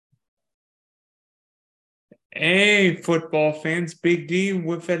Hey, football fans, Big D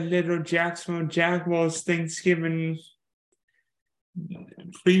with a little Jacksonville Jaguars Thanksgiving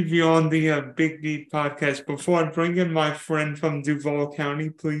preview on the Big D podcast. Before I bring in my friend from Duval County,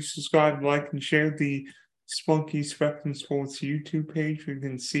 please subscribe, like, and share the Spunky Spectrum Sports YouTube page. You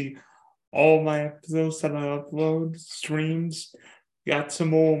can see all my episodes that I upload, streams. Got some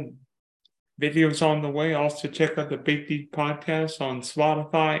more videos on the way. Also, check out the Big D podcast on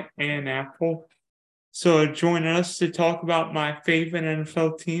Spotify and Apple. So joining us to talk about my favorite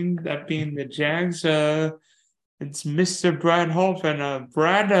NFL team, that being the Jags, it's Mr. Brad Harvin.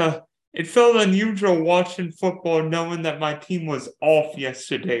 Brad, it felt unusual watching football knowing that my team was off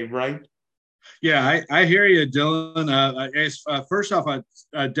yesterday, right? Yeah, I hear you, Dylan. First off,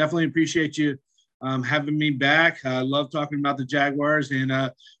 I definitely appreciate you having me back. I love talking about the Jaguars. And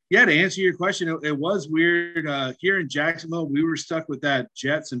yeah, to answer your question, it was weird. Here in Jacksonville, we were stuck with that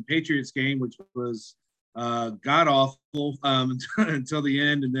Jets and Patriots game, which was god awful until the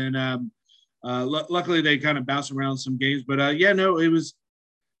end. And then luckily they kind of bounced around some games. But yeah, no, it was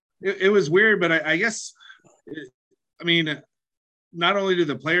weird. But I guess, I mean, not only do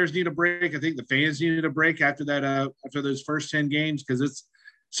the players need a break, I think the fans needed a break after that, after those first 10 games, because it's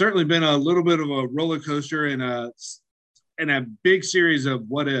certainly been a little bit of a roller coaster and a big series of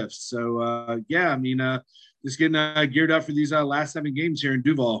what ifs. So yeah, I mean, just getting geared up for these last 7 games here in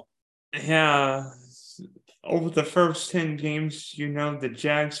Duval. Yeah, over the first 10 games, the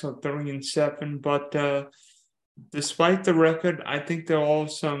Jags are 3-7, but despite the record, I think there are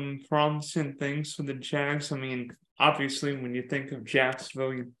some promising things for the Jags. I mean, obviously, when you think of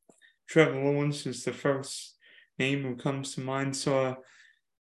Jacksonville, Trevor Lawrence is the first name who comes to mind. So,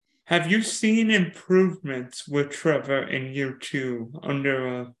 have you seen improvements with Trevor in year 2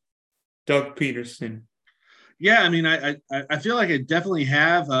 under Doug Peterson? Yeah, I mean, I feel like I definitely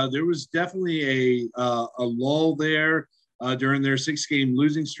have. There was definitely a lull there during their 6-game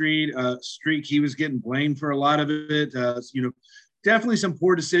losing streak. He was getting blamed for a lot of it. Definitely some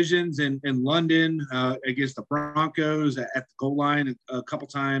poor decisions in London against the Broncos at the goal line a couple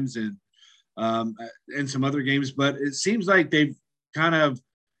times and some other games. But it seems like they've kind of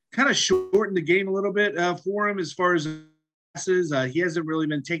shortened the game a little bit for him as far as passes. He hasn't really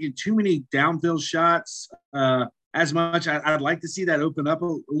been taking too many downfield shots as much. I'd like to see that open up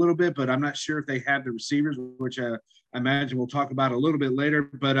a little bit, but I'm not sure if they have the receivers, which I imagine we'll talk about a little bit later.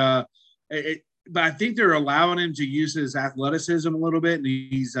 But I think they're allowing him to use his athleticism a little bit, and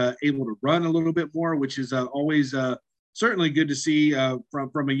he's able to run a little bit more, which is always certainly good to see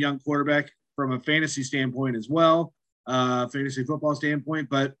from a young quarterback from a fantasy standpoint as well, fantasy football standpoint.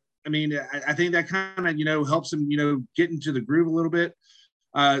 But I mean, I think that kind of, helps him, get into the groove a little bit.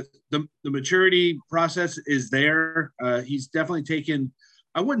 The maturity process is there. He's definitely taken,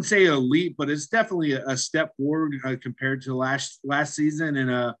 I wouldn't say a leap, but it's definitely a step forward compared to last season.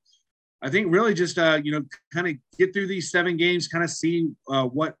 And I think really just, kind of get through these 7 games, kind of see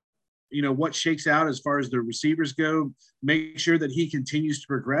what shakes out as far as the receivers go, make sure that he continues to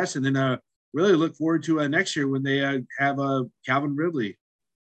progress, and then really look forward to next year when they have Calvin Ridley.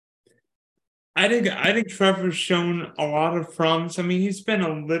 I think Trevor's shown a lot of promise. I mean, he's been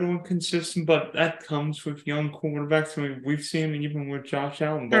a little inconsistent, but that comes with young quarterbacks. I mean, we've seen him even with Josh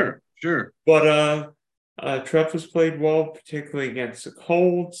Allen. Sure. But Trevor's played well, particularly against the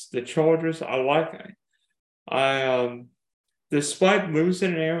Colts, the Chargers. I like it. Despite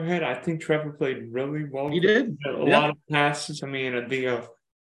losing an Arrowhead, I think Trevor played really well. He did a lot of passes. I mean, I don't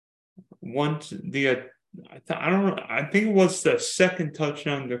know. I think it was the second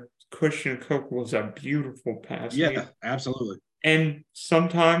touchdown to Christian Kirk was a beautiful pass. Yeah, absolutely. And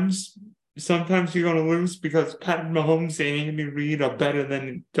sometimes you're going to lose because Pat Mahomes and Andy Reid are better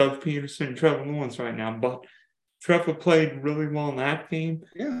than Doug Peterson and Trevor Lawrence right now. But Trevor played really well in that game.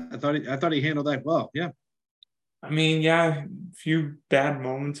 Yeah, I thought he handled that well. Yeah. I mean, yeah, a few bad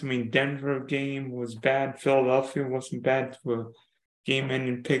moments. I mean, Denver game was bad. Philadelphia wasn't bad for a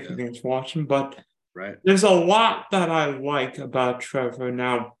game-ending pick against Washington. But right. There's a lot that I like about Trevor.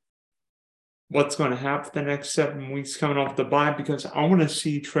 Now, what's going to happen the next 7 weeks coming off the bye, because I want to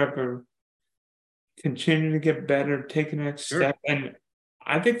see Trevor continue to get better, take the next step. And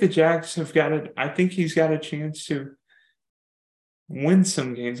I think the Jags have got it. I think he's got a chance to win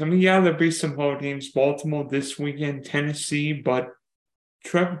some games. I mean, yeah, there'll be some hard games. Baltimore this weekend, Tennessee, but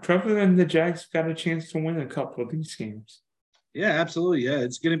Trevor and the Jags got a chance to win a couple of these games. Yeah, absolutely. Yeah,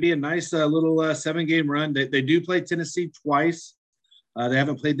 it's going to be a nice little 7-game run. They do play Tennessee twice. They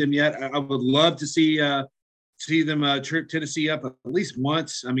haven't played them yet. I would love to see see them trip Tennessee up at least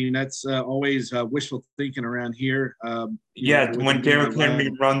once. I mean, that's always wishful thinking around here. When Derrick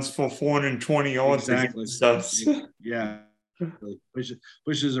Henry runs for 420 yards exactly. against us. Yeah,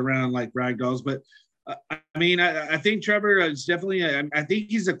 pushes around like rag dolls. But I mean, I think Trevor is definitely. I think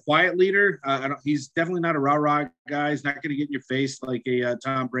he's a quiet leader. He's definitely not a rah-rah guy. He's not going to get in your face like a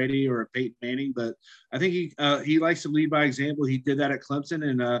Tom Brady or a Peyton Manning. But I think he likes to lead by example. He did that at Clemson,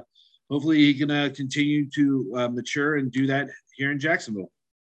 and hopefully he can continue to mature and do that here in Jacksonville.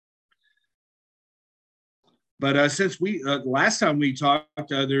 But since we last time we talked,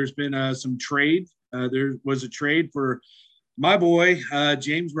 there's been some trade. There was a trade for my boy,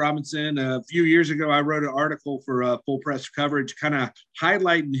 James Robinson. A few years ago, I wrote an article for Full Press Coverage, kind of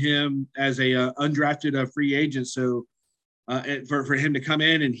highlighting him as a undrafted free agent. So for him to come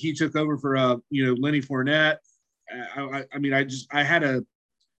in, and he took over for Lenny Fournette. I had a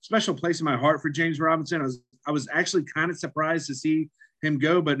special place in my heart for James Robinson. I was actually kind of surprised to see him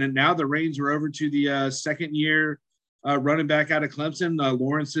go, but now the reins are over to the second year running back out of Clemson,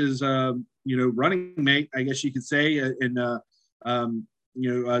 Lawrence's running mate, I guess you could say, and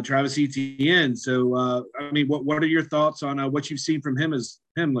Travis Etienne. So what are your thoughts on what you've seen from him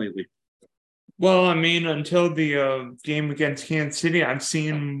lately? Well, I mean, until the game against Kansas City, I've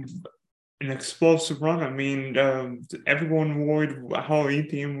seen an explosive run. I mean, everyone worried how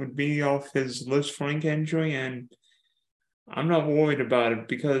Etienne would be off his Liz Frank injury, and I'm not worried about it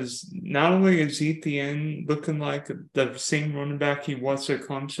because not only is Etienne looking like the same running back he was at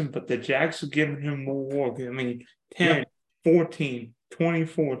Clemson, but the Jags are giving him more work. I mean, 10, 14,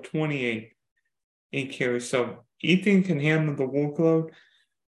 24, 28, 8 carries. So Etienne can handle the workload.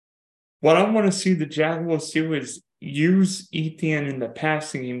 What I want to see the Jaguars do is use Etienne in the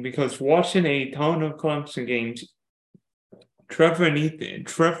passing game, because watching a ton of Clemson games,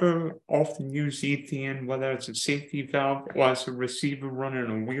 Trevor often used Etienne, whether it's a safety valve or as a receiver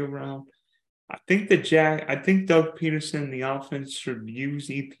running a wheel route. I think Doug Peterson, the offense, should use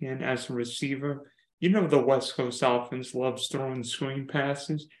Etienne as a receiver. You know, the West Coast offense loves throwing screen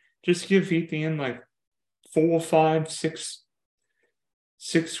passes. Just give Etienne like 4, 5, 6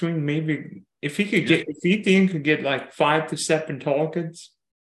 screen, maybe. If Etienne could get like 5 to 7 targets,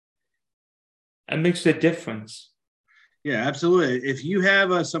 that makes a difference. Yeah, absolutely. If you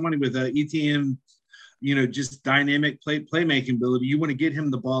have somebody with Etienne, just dynamic playmaking ability, you want to get him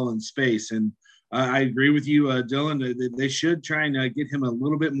the ball in space. And I agree with you, Dylan. They should try and get him a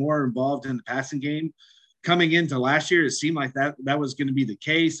little bit more involved in the passing game. Coming into last year, it seemed like that was going to be the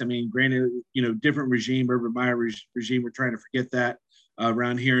case. I mean, granted, different regime, Urban Meyer regime. We're trying to forget that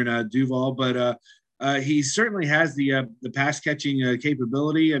around here in Duval, but he certainly has the pass catching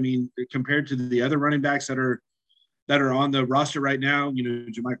capability. I mean, compared to the other running backs that are on the roster right now,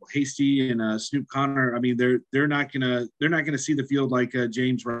 Jermichael Hasty and Snoop Connor. I mean, they're not gonna see the field like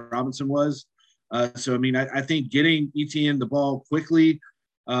James Robinson was. So I mean, I think getting Etienne the ball quickly,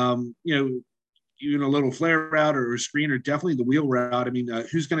 even a little flare route or a screen, or definitely the wheel route. I mean,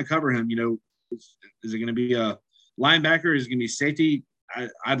 who's going to cover him? Is it going to be a linebacker? Is it going to be safety?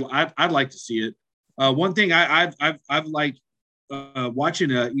 I'd like to see it. One thing I've liked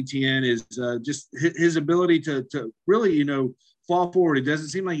watching Etienne is just his ability to really fall forward. It doesn't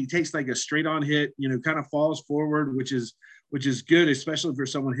seem like he takes like a straight on hit, kind of falls forward, which is good, especially for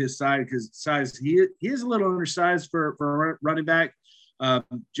someone his size. He is a little undersized for a running back.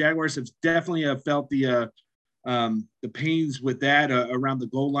 Jaguars have definitely felt the pains with that around the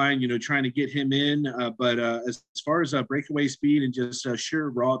goal line, trying to get him in. But as far as breakaway speed and just sheer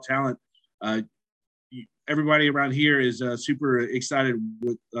raw talent, everybody around here is super excited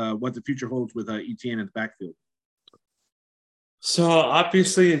with what the future holds with Etienne in the backfield. So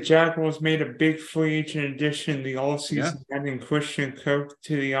obviously the Jaguars made a big free agent addition the offseason, adding Christian Kirk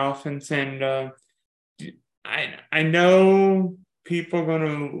to the offense, and I know people are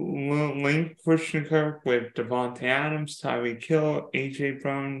going to link Christian Kirk with Devontae Adams, Tyreek Hill, A.J.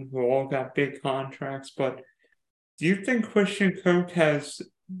 Brown, who all got big contracts. But do you think Christian Kirk has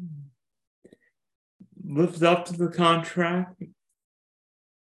lived up to the contract?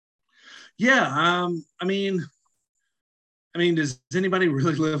 Yeah. I mean, does anybody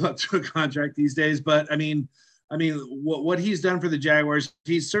really live up to a contract these days? But I mean, what he's done for the Jaguars,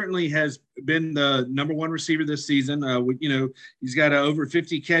 he certainly has been the number one receiver this season. He's got over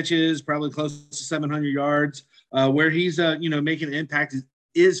 50 catches, probably close to 700 yards. Where he's making an impact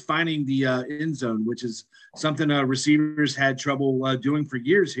is finding the end zone, which is something receivers had trouble doing for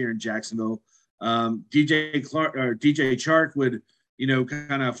years here in Jacksonville. DJ Chark would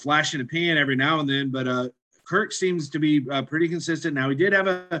kind of flash in a pan every now and then, but Kirk seems to be pretty consistent. Now he did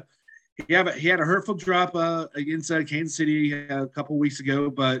have Yeah, but he had a hurtful drop against Kansas City a couple weeks ago.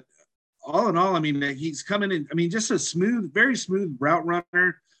 But all in all, I mean, he's coming in. I mean, just a smooth, very smooth route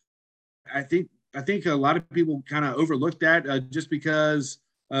runner. I think a lot of people kind of overlooked that just because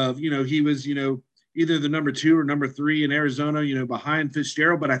of he was either the number 2 or number 3 in Arizona, behind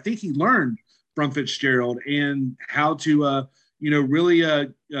Fitzgerald. But I think he learned from Fitzgerald and how to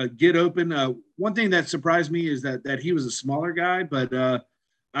really get open. One thing that surprised me is that he was a smaller guy, but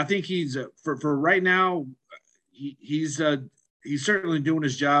I think he's for right now. He's certainly doing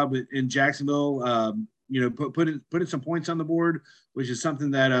his job in Jacksonville. Putting some points on the board, which is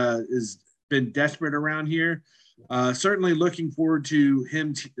something that has been desperate around here. Certainly looking forward to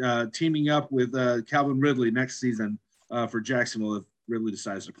him teaming up with Calvin Ridley next season for Jacksonville if Ridley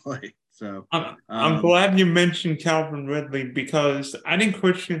decides to play. So I'm glad you mentioned Calvin Ridley because I think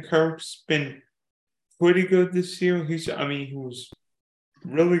Christian Kirk's been pretty good this year. He was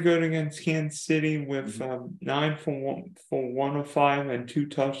really good against Kansas City with 9 for 105 and 2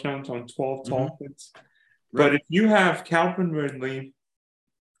 touchdowns on 12 targets. Right. But if you have Calvin Ridley,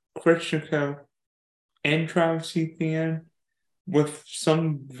 Christian Kirk, and Travis Etienne with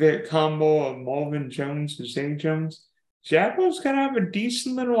some combo of Marvin Jones and Zay Jones, Jaguars going to have a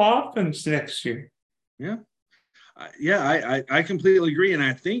decent little offense next year. Yeah. I completely agree. And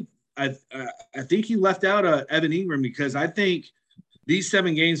I think you left out Evan Ingram because I think these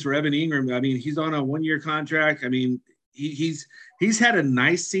 7 games for Evan Ingram, I mean, he's on a 1-year contract. I mean, he's had a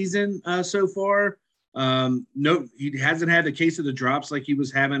nice season so far. No, he hasn't had the case of the drops like he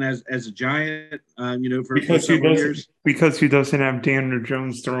was having as a Giant, for several years. Because he doesn't have Daniel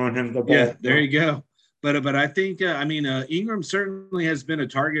Jones throwing him the ball. Yeah, there you go. But I think, Ingram certainly has been a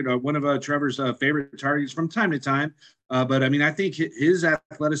target, one of Trevor's favorite targets from time to time. But, I mean, I think his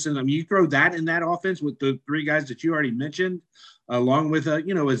athleticism, I mean, you throw that in that offense with the 3 guys that you already mentioned, along with,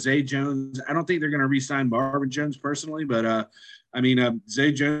 with Zay Jones. I don't think they're going to re-sign Marvin Jones personally, but,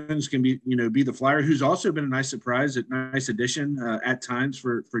 Zay Jones can be the flyer, who's also been a nice surprise, a nice addition at times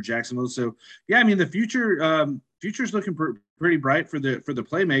for Jacksonville. So, yeah, I mean, the future's looking pretty bright for the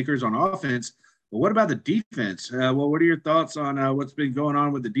playmakers on offense. But what about the defense? What are your thoughts on what's been going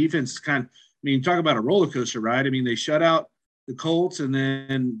on with the defense? Talk about a roller coaster ride. I mean, they shut out the Colts and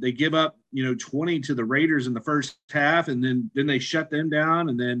then they give up, 20 to the Raiders in the first half, and then they shut them down,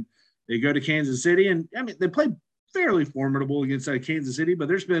 and then they go to Kansas City. And I mean, they played fairly formidable against Kansas City, but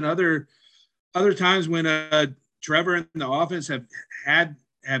there's been other times when Trevor and the offense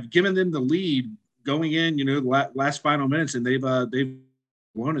have given them the lead going in, the last final minutes, and they've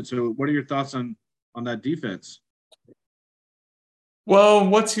won it. So, what are your thoughts on that defense? Well,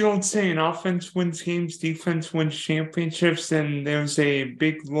 what's the old saying? Offense wins games, defense wins championships, and there's a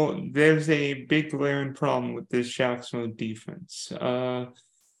big glaring problem with this Jacksonville defense.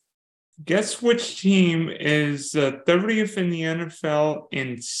 Guess which team is 30th in the NFL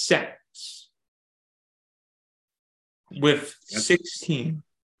in sacks with 16?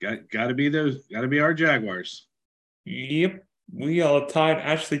 Got to be our Jaguars. Yep. We are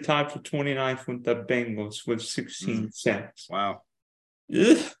tied for 29th with the Bengals with 16 sacks. Wow.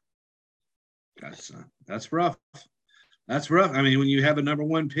 Ugh. That's rough. That's rough. I mean, when you have a number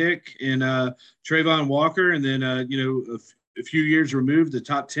 1 pick in Travon Walker, and then a few years removed, the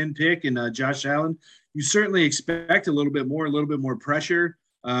top 10 pick in Josh Allen, you certainly expect a little bit more pressure.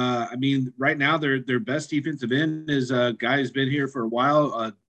 I mean, right now their best defensive end is a guy who's been here for a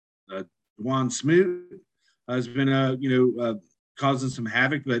while. Juan Smoot has been causing some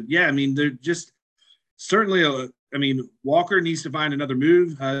havoc. But yeah, I mean, they're just certainly Walker needs to find another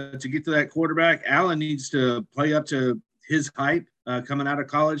move to get to that quarterback. Allen needs to play up to his hype coming out of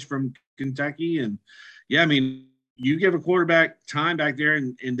college from Kentucky. And yeah, I mean, you give a quarterback time back there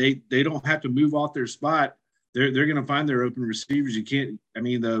and they don't have to move off their spot. They're going to find their open receivers. You can't,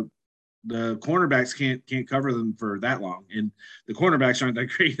 the cornerbacks can't cover them for that long. And the cornerbacks aren't that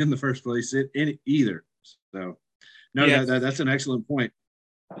great in the first place in either. So no, yes. That's an excellent point.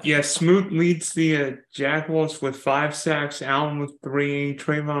 Yeah, Smoot leads the Jaguars with 5 sacks, Allen with 3,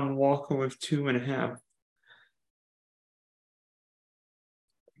 Travon Walker with 2.5.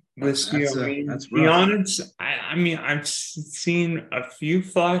 This year, that's be honest, I've seen a few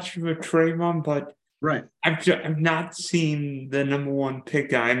flashes of Travon, but right, I've not seen the number 1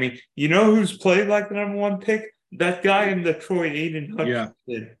 pick guy. I mean, you know who's played like the number 1 pick? That guy in Detroit, Aidan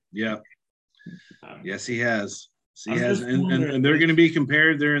Hutchinson. Yeah. Yes, he has. He has, and they're going to be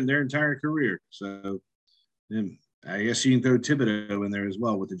compared their entire career. So, I guess you can throw Thibodeau in there as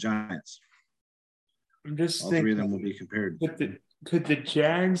well with the Giants. I'm just all thinking, 3 of them will be compared. Could the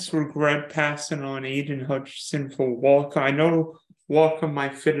Jags regret passing on Aidan Hutchinson for Walker? I know Walker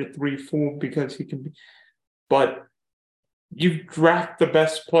might fit at 3-4 because he can be, but you draft the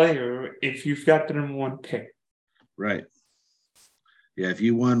best player if you've got the number one pick. Right. Yeah, if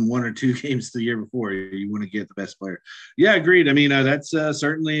you won one or two games the year before, you want to get the best player. Yeah, agreed. I mean, that's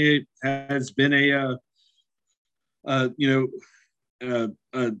certainly has been a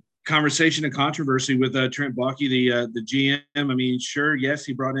conversation and controversy with Trent Baalke, the GM. I mean, sure, yes,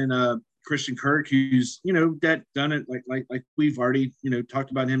 he brought in Christian Kirk, who's that done it like we've already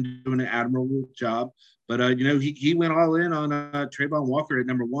talked about him doing an admirable job. But he went all in on Travon Walker at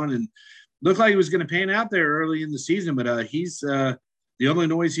number one and looked like he was going to pan out there early in the season. But he's the only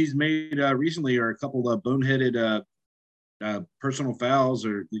noise he's made recently are a couple of boneheaded personal fouls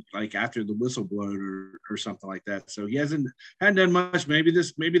or like after the whistle blown or something like that. So he hadn't done much. Maybe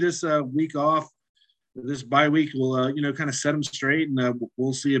this week off, this bye week will kind of set him straight, and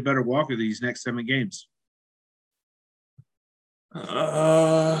we'll see a better Walker these next 7 games.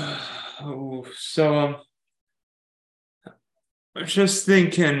 So I'm just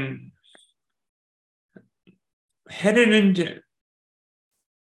thinking, headed into.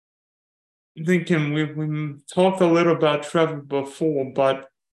 Thinking we talked a little about Trevor before, but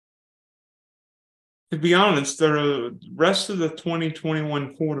to be honest, the rest of the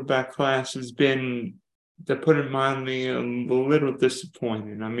 2021 quarterback class has been, to put it mildly, a little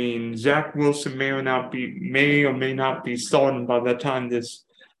disappointing. I mean, Zach Wilson may or may not be starting by the time this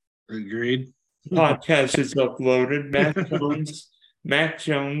podcast is uploaded. Mac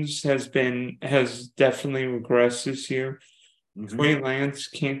Jones has definitely regressed this year. Mm-hmm. Trey Lance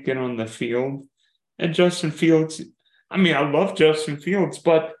can't get on the field. And Justin Fields, I mean, I love Justin Fields,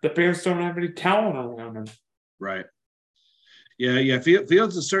 but the Bears don't have any talent around him. Right. Yeah.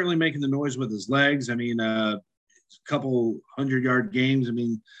 Fields is certainly making the noise with his legs. I mean, a couple 100-yard games. I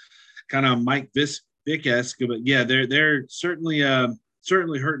mean, kind of Mike Vick-esque, but yeah, they're certainly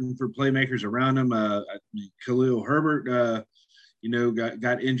hurting for playmakers around him. Khalil Herbert,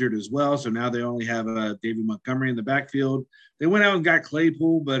 got injured as well. So now they only have David Montgomery in the backfield. They went out and got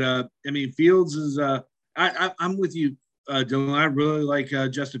Claypool, but I mean, Fields is I'm with you, Dylan. I really like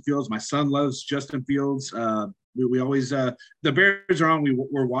Justin Fields. My son loves Justin Fields. We always the Bears are on.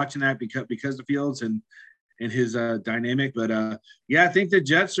 We're watching that because of Fields and his dynamic. But I think the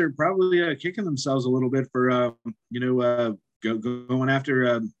Jets are probably kicking themselves a little bit for going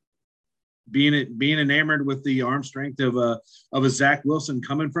after. Being enamored with the arm strength of a Zach Wilson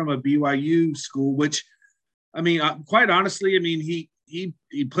coming from a BYU school, which, I mean, quite honestly, I mean, he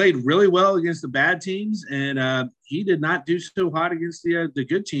played really well against the bad teams, and he did not do so hot against the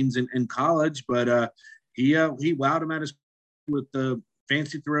good teams in college. But he wowed him at his with the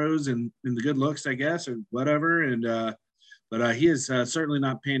fancy throws and the good looks, I guess, or whatever. And but he is certainly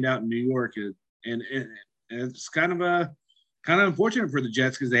not panned out in New York, and it's kind of unfortunate for the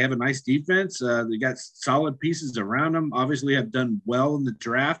Jets because they have a nice defense. They got solid pieces around them. Obviously, have done well in the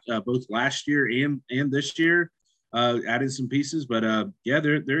draft, both last year and this year. Added some pieces, but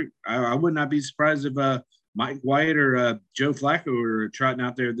I would not be surprised if Mike White or Joe Flacco are trotting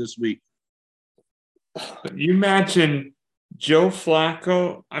out there this week. You imagine Joe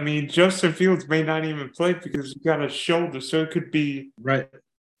Flacco. I mean, Justin Fields may not even play because he got a shoulder, so it could be right.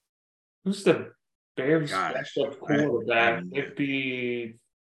 Who's the Bears backup quarterback? It'd be.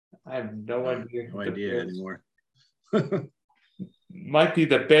 I have no idea. No idea anymore. Might be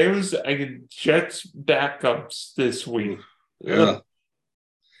the Bears and Jets backups this week. Yeah.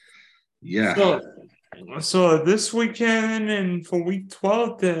 So this weekend and for week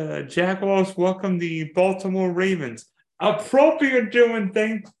 12, the Jaguars welcome the Baltimore Ravens. Appropriate during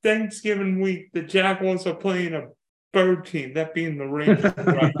Thanksgiving week, the Jaguars are playing a bird team, that being the Ravens.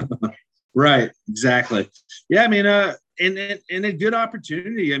 Right? Right, exactly. Yeah, I mean, and a good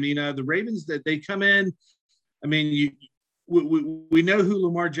opportunity. I mean, the Ravens that they come in. I mean, we know who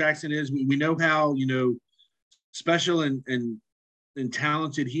Lamar Jackson is. We know how special and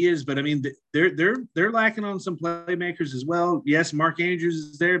talented he is. But I mean, they're lacking on some playmakers as well. Yes, Mark Andrews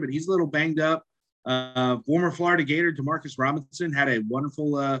is there, but he's a little banged up. Former Florida Gator Demarcus Robinson had a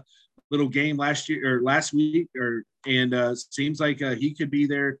wonderful little game last week, and seems like he could be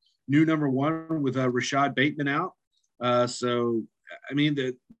their new number one with Rashad Bateman out. So I mean,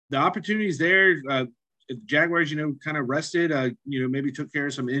 the opportunities there. The Jaguars, kind of rested, maybe took care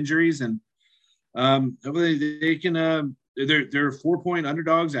of some injuries, and hopefully they can. They're 4-point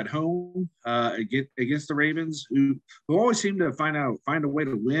underdogs at home against the Ravens, who always seem to find a way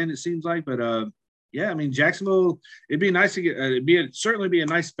to win. It seems like, but I mean, Jacksonville. It'd be nice to get. Certainly be a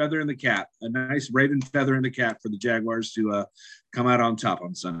nice feather in the cap, a nice Raven feather in the cap for the Jaguars to come out on top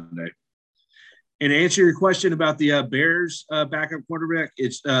on Sunday. And to answer your question about the Bears backup quarterback,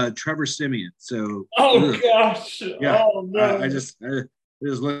 it's Trevor Siemian. So, gosh, yeah, oh no. I just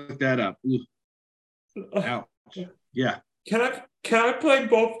looked that up. Ouch. Yeah. Can I play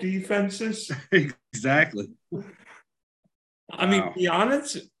both defenses? Exactly. I mean, to be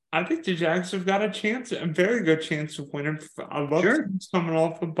honest, I think the Jags have got a very good chance of winning. I love teams coming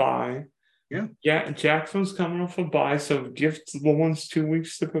off a bye. Yeah, Jackson's coming off a bye, so give Lawrence 2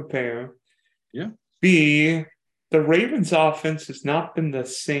 weeks to prepare. Yeah. B, the Ravens' offense has not been the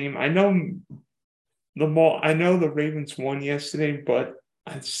same. I know the Ravens won yesterday, but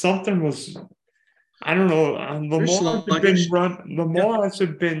something was. I don't know. Lamar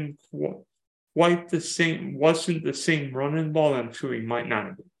hasn't been quite the same. Wasn't the same running ball. I'm sure he might not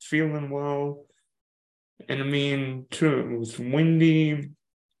have been feeling well. And I mean, true, it was windy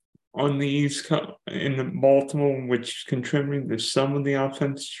on the East Coast in Baltimore, which contributed to some of the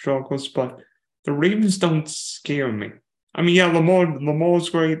offensive struggles. But the Ravens don't scare me. I mean, yeah,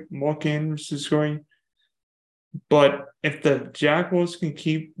 Lamar's great. Mark Andrews is great. But if the Jaguars can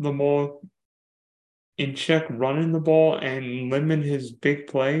keep Lamar in check running the ball and limit his big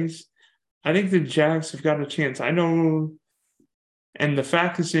plays, I think the Jags have got a chance. I know, and the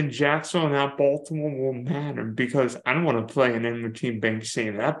fact it's in Jacksonville, not Baltimore, will matter because I don't want to play an M&T Bank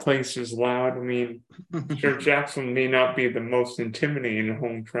Stadium. That place is loud. I mean, sure, Jacksonville may not be the most intimidating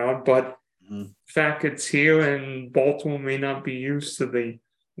home crowd, but the fact it's here and Baltimore may not be used to the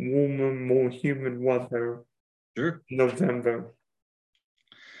warmer, more humid weather. Sure. November.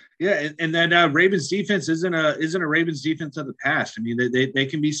 Yeah, and that Ravens defense isn't a Ravens defense of the past. I mean, they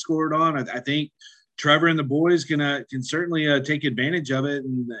can be scored on. I think Trevor and the boys can certainly take advantage of it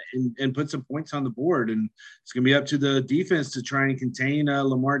and put some points on the board. And it's going to be up to the defense to try and contain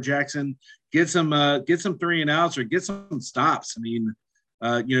Lamar Jackson, get some 3-and-outs or get some stops. I mean,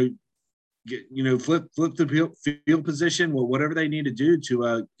 flip the field position, whatever they need to do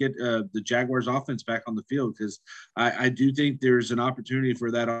to get the Jaguars offense back on the field, because I do think there's an opportunity for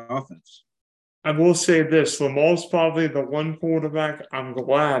that offense. I will say this, Lamar's probably the one quarterback I'm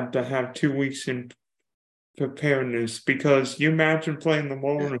glad to have 2 weeks in preparedness, because you imagine playing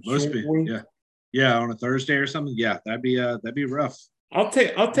Lamar on a short week. Yeah, on a Thursday or something. Yeah, that'd be rough. I'll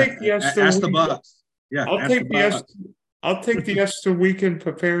take the extra ask week. The Bucks. Yeah, I'll take the extra weekend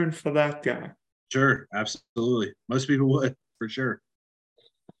preparing for that guy. Sure, absolutely. Most people would, for sure.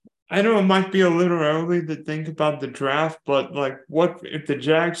 I know it might be a little early to think about the draft, but what if the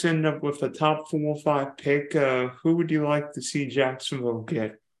Jags end up with a top 4 or 5 pick? Who would you like to see Jacksonville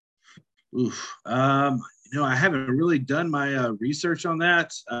get? Oof. I haven't really done my research on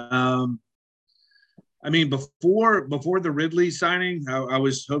that. I mean, before the Ridley signing, I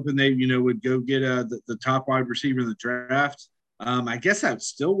was hoping they, would go get the top wide receiver in the draft. I guess that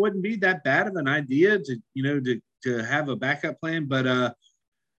still wouldn't be that bad of an idea to have a backup plan. But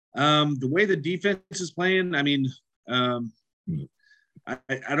the way the defense is playing, I mean, I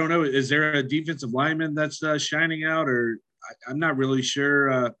don't know. Is there a defensive lineman that's shining out, or I'm not really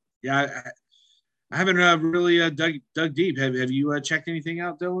sure. I haven't really dug deep. Have you checked anything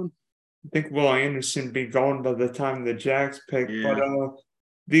out, Dylan? I think Will Anderson be gone by the time the Jags pick, but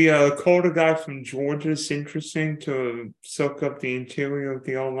the Calder guy from Georgia is interesting to soak up the interior of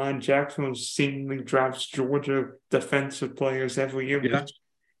the O-line. Jacksonville seemingly drafts Georgia defensive players every year. Yeah.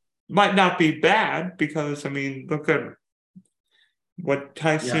 Might not be bad because, I mean, look at what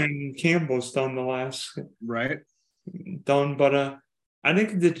Tyson Campbell's done the last but I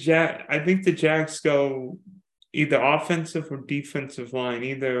think the Jags go either offensive or defensive line,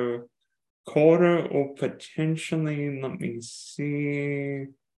 either quarter or potentially, let me see.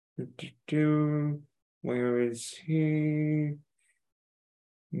 Where is he?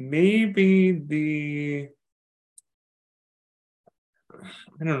 Maybe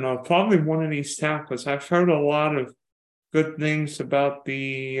I don't know, probably one of these tackles. I've heard a lot of good things about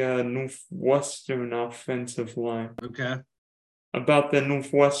the Northwestern offensive line. Okay. About the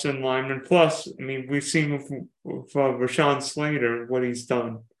Northwestern lineman. Plus, I mean, we've seen with Rashawn Slater what he's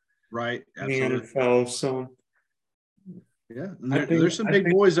done. Right. Absolutely. In the NFL. So, yeah, there's some big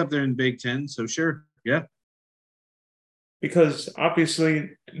boys up there in Big Ten. So, sure. Yeah. Because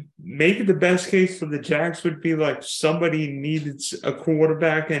obviously, maybe the best case for the Jags would be somebody needed a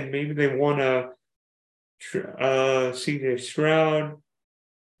quarterback and maybe they want to C.J. Stroud,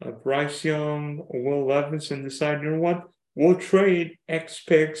 Bryce Young, or Will Levis and decide, you know what? We'll trade X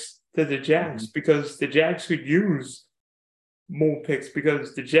picks to the Jags because the Jags could use more picks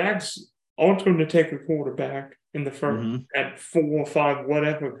because the Jags aren't going to take a quarterback in the first at 4 or 5,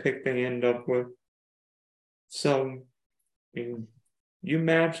 whatever pick they end up with. So, you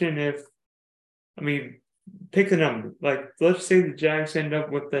imagine if I mean, pick a number. Like, let's say the Jags end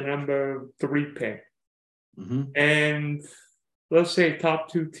up with the number 3 pick. And let's say top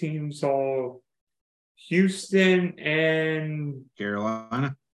 2 teams are Houston and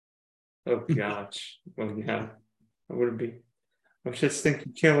Carolina. Oh gosh. Well, yeah, it wouldn't be. I was just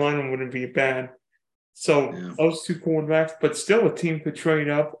thinking Carolina wouldn't be bad. So those 2 quarterbacks, but still a team could trade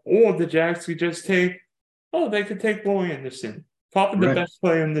up, or the Jags could just take. Oh, they could take Roy Anderson, probably the best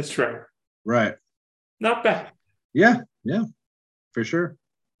player in this draft. Right. Not bad. Yeah, for sure.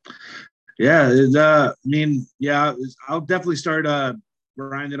 Yeah, I mean, I'll definitely start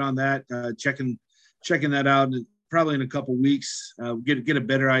grinding on that, checking that out, probably in a couple weeks. Get a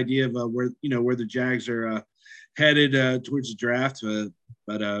better idea of where the Jags are headed towards the draft.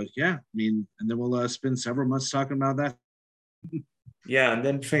 But I mean, and then we'll spend several months talking about that. Yeah, and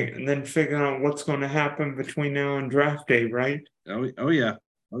then figuring out what's going to happen between now and draft day, right? Oh yeah,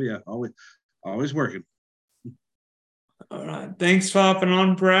 always working. All right, thanks for hopping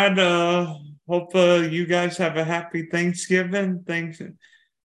on, Brad. Hope you guys have a happy Thanksgiving.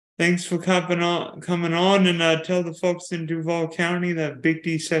 Thanks for coming on, and tell the folks in Duval County that Big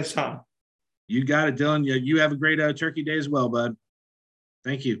D says hi. You got it, Dylan. You have a great turkey day as well, bud.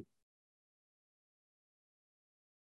 Thank you.